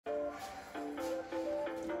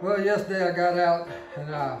Well, yesterday I got out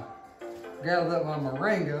and I gathered up my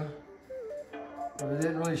moringa, but I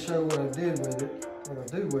didn't really show what I did with it, what I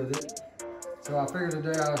do with it. So I figured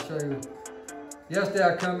today I'll show you. Yesterday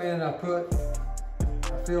I come in and I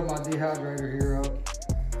filled my dehydrator here up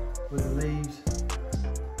with the leaves.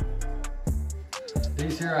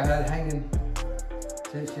 These here I had hanging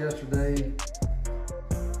since yesterday.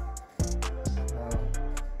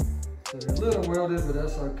 So they're a little wilted, but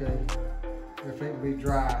that's okay if it can be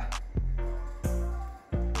dry.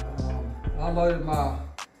 I unloaded my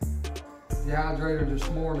dehydrator this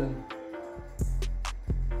morning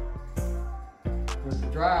with the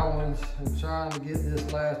dry ones and trying to get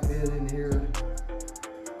this last bit in here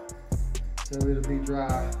so it'll be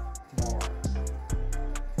dry tomorrow.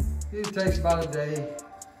 It takes about a day,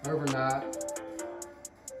 overnight.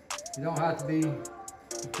 You don't have to be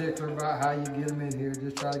particular about how you get them in here,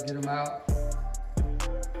 just try to get them out.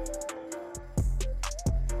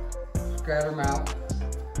 Scatter them out.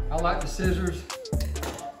 I like the scissors.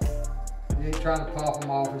 You ain't trying to pop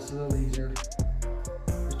them off, it's a little easier.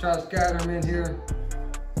 Just try to scatter them in here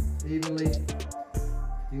evenly.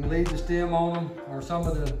 You can leave the stem on them or some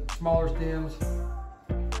of the smaller stems.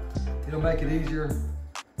 It'll make it easier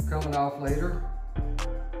coming off later.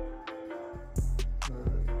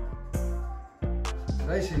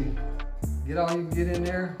 Basically, get all you can get in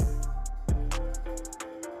there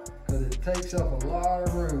because it takes up a lot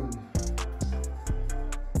of room.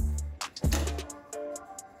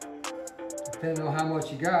 Depending on how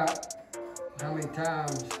much you got, how many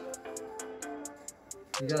times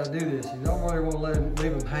you got to do this. You don't really want to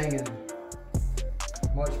leave them hanging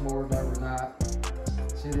much more than overnight.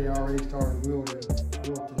 See, they already started wilting.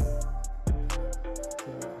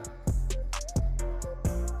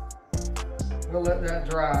 We'll let that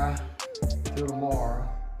dry till tomorrow,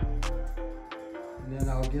 and then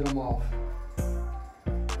I'll get them off.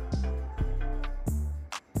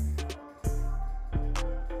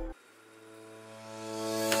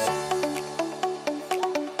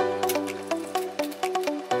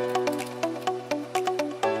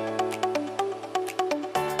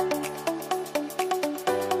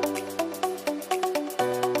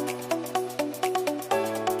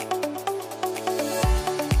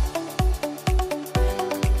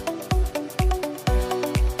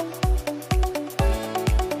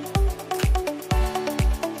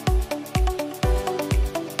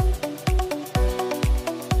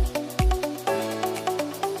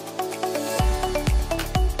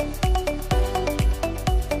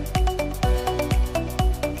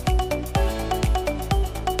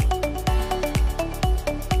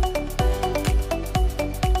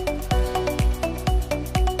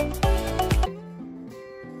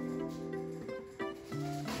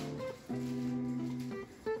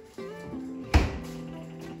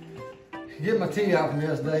 Get my tea out from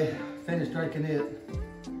yesterday, finished drinking it.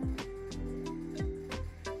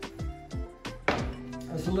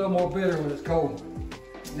 It's a little more bitter when it's cold.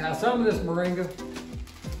 Now some of this moringa,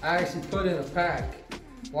 I actually put in a pack,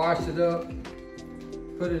 washed it up,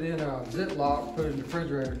 put it in a Ziploc, put it in the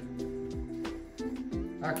refrigerator.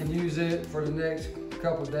 I can use it for the next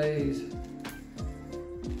couple of days.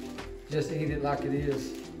 Just eat it like it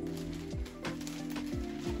is.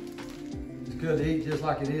 It's good to eat just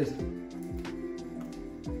like it is.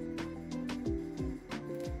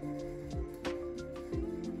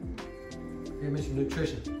 Give me some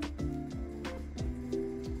nutrition.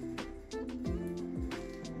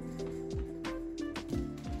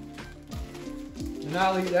 And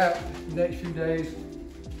I'll eat that the next few days.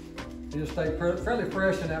 It'll stay fairly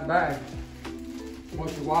fresh in that bag.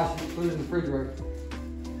 Once you wash it, put it in the refrigerator.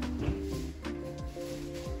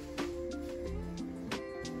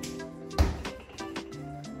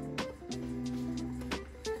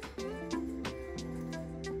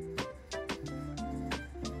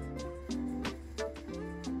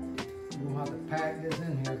 Pack this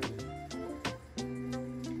in here.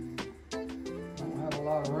 Don't have a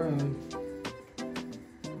lot of room.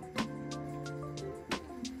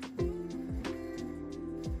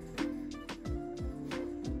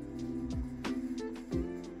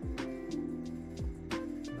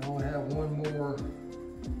 I only have one more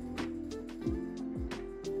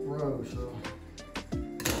row, so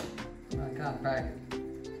I kind of pack it.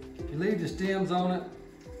 If you leave the stems on it,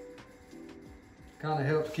 kind of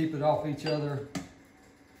helps keep it off each other.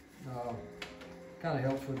 Kind of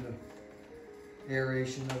helps with the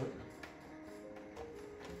aeration of it.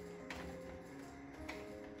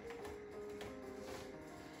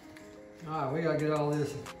 All right, we gotta get all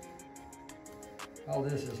this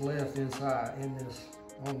is left inside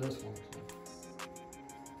on this one.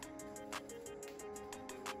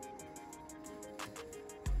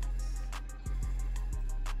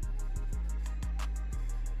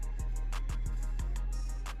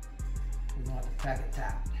 pack it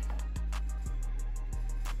tight.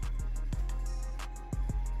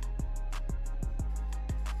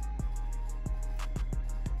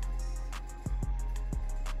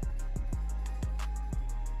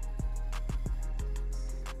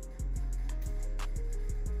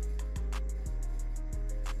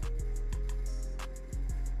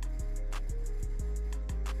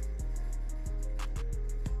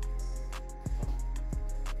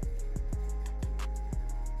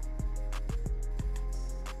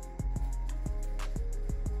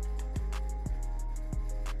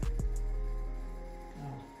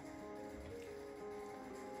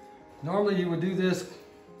 Normally you would do this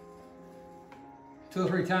 2 or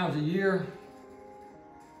 3 times a year.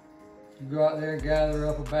 You go out there and gather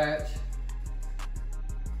up a batch,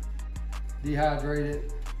 dehydrate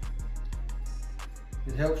it.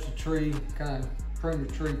 It helps the tree, kind of prune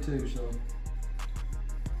the tree too. So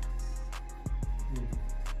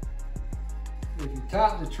if you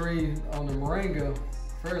top the tree on the moringa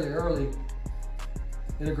fairly early,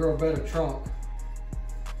 it'll grow a better trunk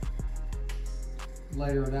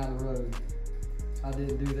later down the road. I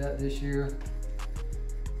didn't do that this year.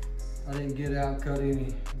 I didn't get out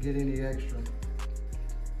and get any extra.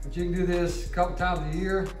 But you can do this a couple times a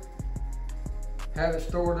year. Have it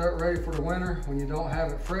stored up ready for the winter when you don't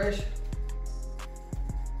have it fresh.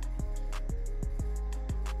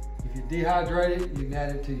 If you dehydrate it, you can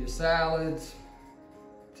add it to your salads,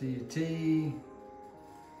 to your tea.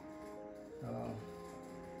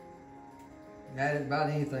 Add it about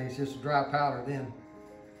anything, it's just a dry powder then.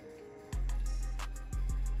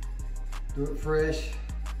 Do it fresh.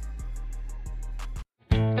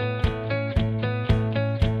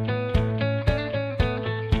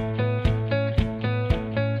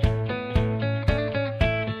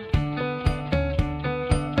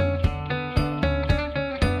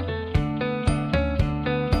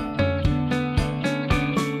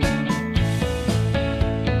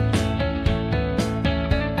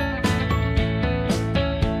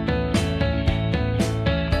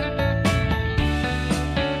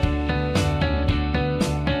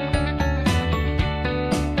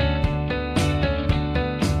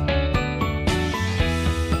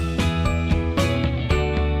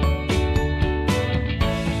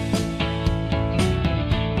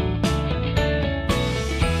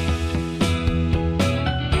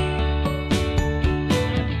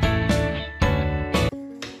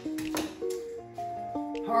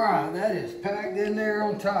 Alright, that is packed in there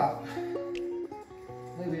on top.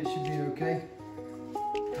 Maybe it should be okay.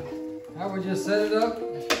 Now we just set it up,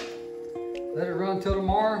 let it run till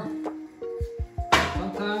tomorrow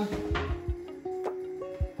sometime.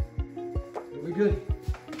 It'll be good.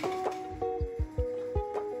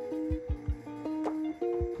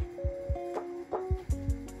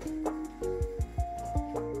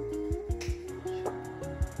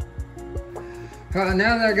 Alright,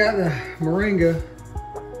 now that I got the moringa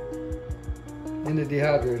in the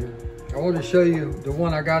dehydrator, I want to show you the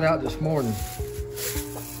one I got out this morning.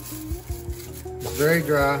 It's very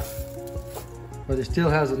dry, but it still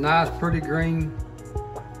has a nice pretty green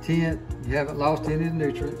tint. You haven't lost any of the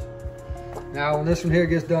nutrients. Now when this one here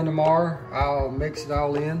gets done tomorrow, I'll mix it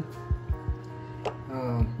all in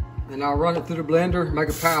and I'll run it through the blender and make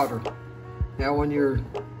a powder. Now when you're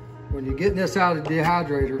getting this out of the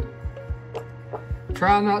dehydrator,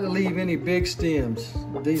 try not to leave any big stems.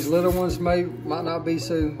 These little ones might not be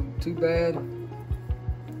too bad,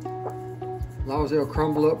 as long as they'll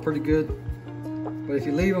crumble up pretty good. But if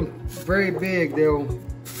you leave them very big, they're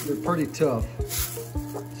pretty tough.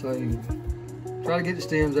 So you try to get the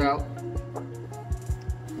stems out.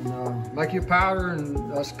 And, make your powder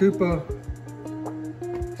and scoop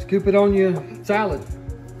it on your salad,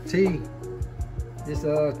 tea. Just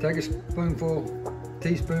take a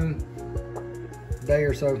teaspoon a day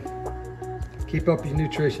or so. Keep up your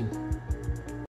nutrition.